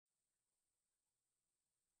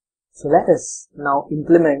So let us now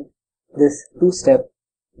implement this two-step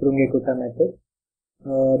Runge Kutta method.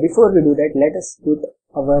 Before we do that, let us put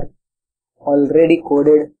our already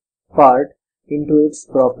coded part into its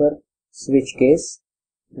proper switch case,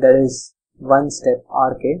 that is one step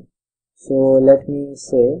RK. So let me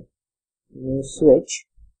say new switch,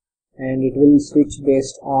 and it will switch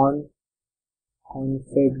based on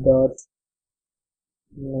config dot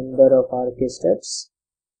number of RK steps.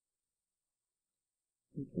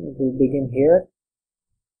 It will begin here,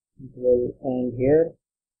 it will end here,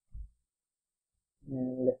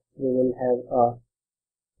 and we will have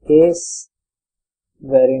a case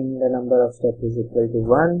wherein the number of steps is equal to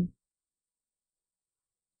 1.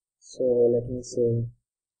 So let me say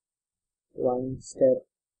one step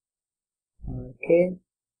RK.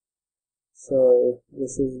 So if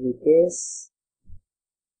this is the case,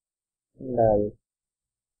 and I'll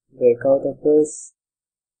break out of this,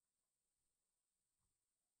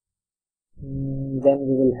 then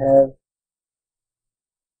we will have,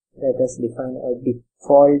 let us define a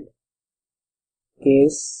default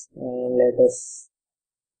case, and let us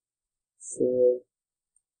say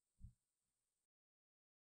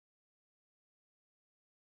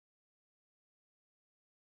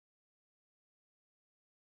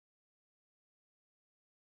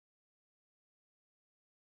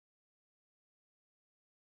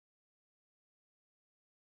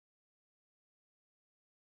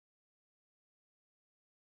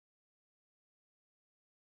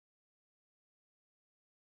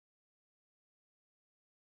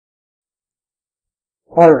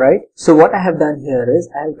alright. So what I have done here is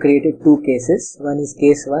I have created two cases. One is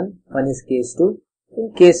case 1, one is case 2.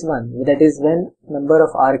 In case 1, that is when number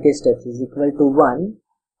of RK steps is equal to 1,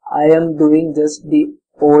 I am doing just the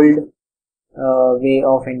old way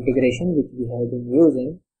of integration which we have been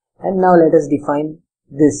using. And now let us define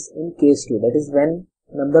this in case 2, that is when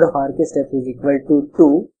number of RK steps is equal to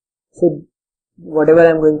 2. So whatever I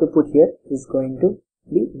am going to put here is going to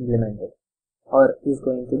be implemented or is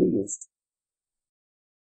going to be used.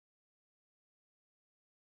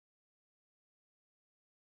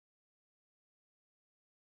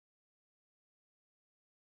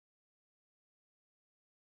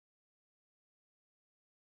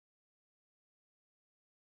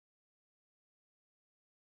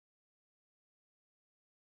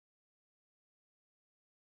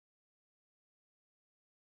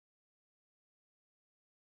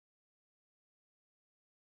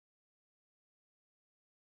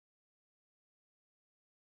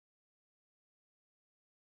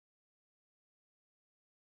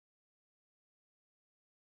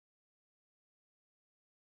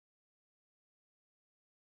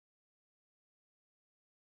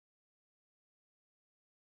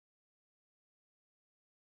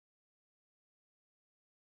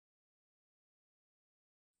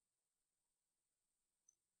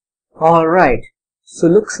 Alright, so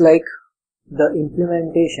looks like the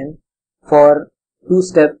implementation for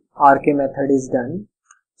two-step RK method is done.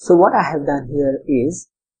 So what I have done here is,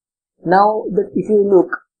 now that if you look,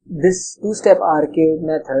 this two-step RK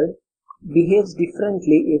method behaves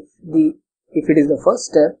differently if it is the first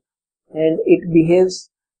step, and it behaves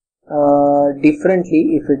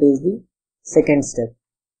differently if it is the second step.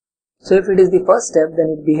 So if it is the first step,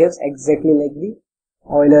 then it behaves exactly like the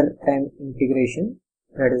Euler time integration,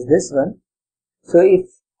 that is this one. So if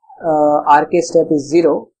RK step is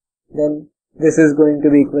 0, then this is going to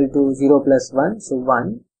be equal to 0 plus 1, so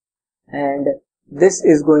 1, and this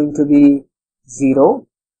is going to be 0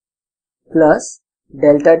 plus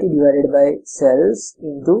delta t divided by cells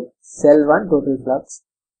into cell 1 total flux.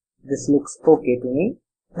 This looks okay to me.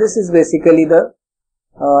 This is basically the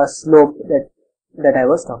slope that I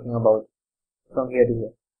was talking about from here to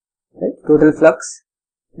here, right? Total flux,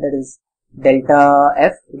 that is delta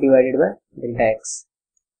f divided by delta x.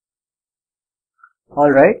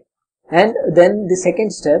 Alright, and then the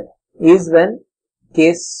second step is when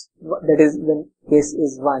case, that is when case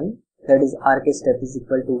is 1, that is RK step is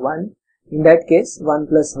equal to 1. In that case, 1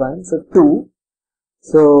 plus 1, so 2.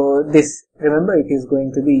 So this, remember, it is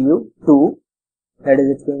going to be u2, that is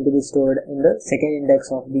it's going to be stored in the second index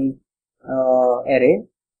of the array.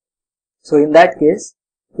 So in that case,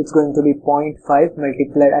 it's going to be 0.5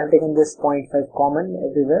 multiplied, I have taken this 0.5 common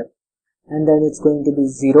everywhere, and then it's going to be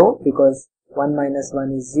 0 because 1 minus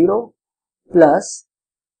 1 is 0, plus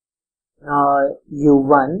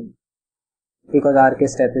u1 because RK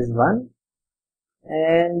step is 1,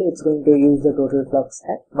 and it's going to use the total flux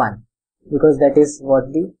at 1 because that is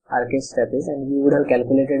what the RK step is, and we would have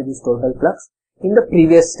calculated this total flux in the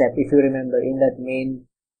previous step if you remember, in that main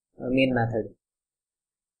method,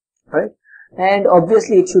 right? And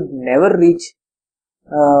obviously it should never reach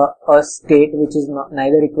a state which is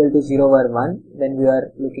neither equal to 0 or 1 when we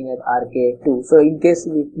are looking at RK2. So in case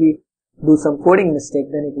if we do some coding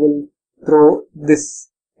mistake, then it will throw this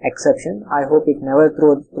exception. I hope it never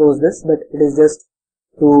throws this, but it is just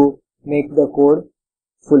to make the code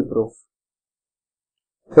foolproof.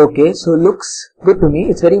 Okay, so looks good to me.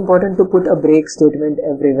 It's very important to put a break statement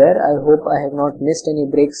everywhere. I hope I have not missed any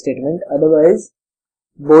break statement. Otherwise,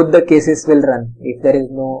 both the cases will run. If there is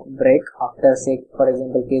no break after, say, for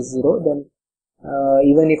example, case 0, then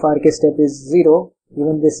even if RK step is 0,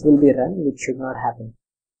 even this will be run, which should not happen.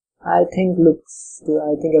 I think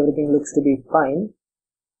everything looks to be fine.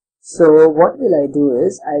 So what will I do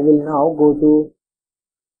is, I will now go to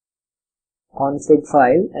config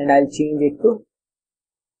file and I'll change it to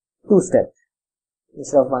 2-step.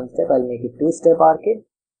 Instead of 1 step, I'll make it 2-step RK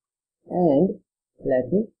and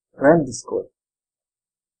let me run this code.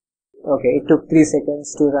 Okay, it took 3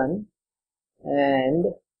 seconds to run, and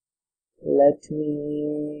let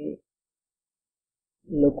me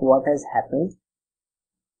look what has happened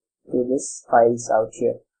to this files out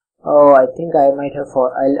here. Oh, I think I might have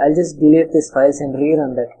I'll just delete these files and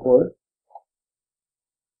rerun that code.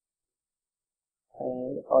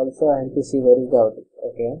 And also I have to see where is the output.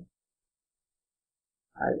 Okay,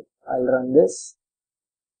 I'll run this.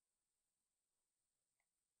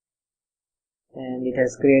 And it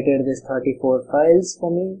has created this 34 files for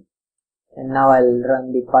me, and now I'll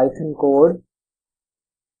run the Python code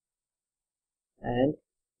and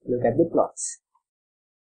look at the plots.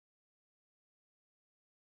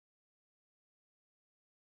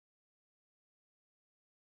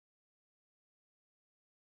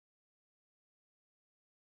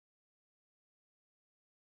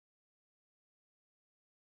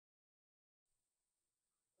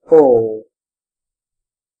 Oh,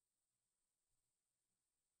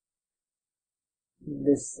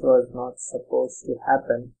 this was not supposed to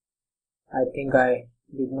happen. I think I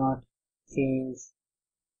did not change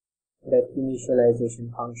that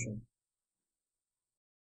initialization function.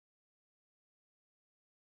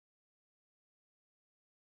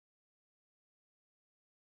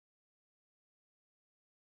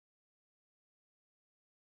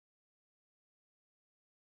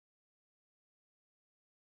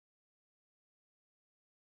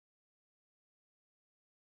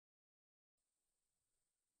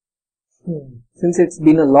 Since it's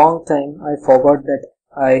been a long time, I forgot that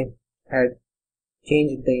I had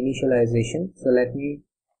changed the initialization. So let me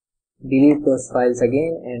delete those files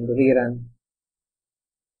again and rerun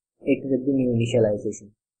it with the new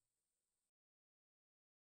initialization.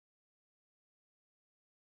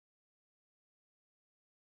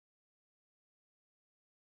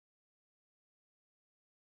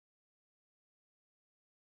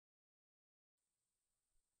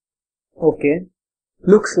 Okay,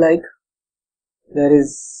 looks like there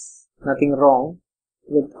is nothing wrong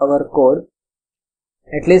with our code.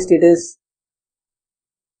 At least it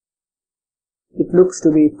looks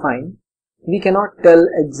to be fine. We cannot tell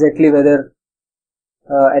exactly whether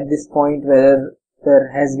at this point whether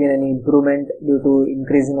there has been any improvement due to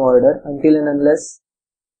increase in order until and unless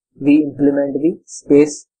we implement the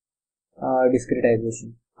space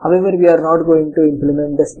discretization. However, we are not going to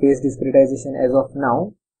implement the space discretization as of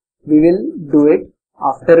now. We will do it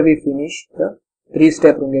after we finish the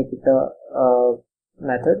 3-step Runge Kutta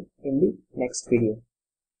method in the next video.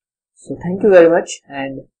 So thank you very much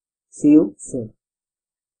and see you soon.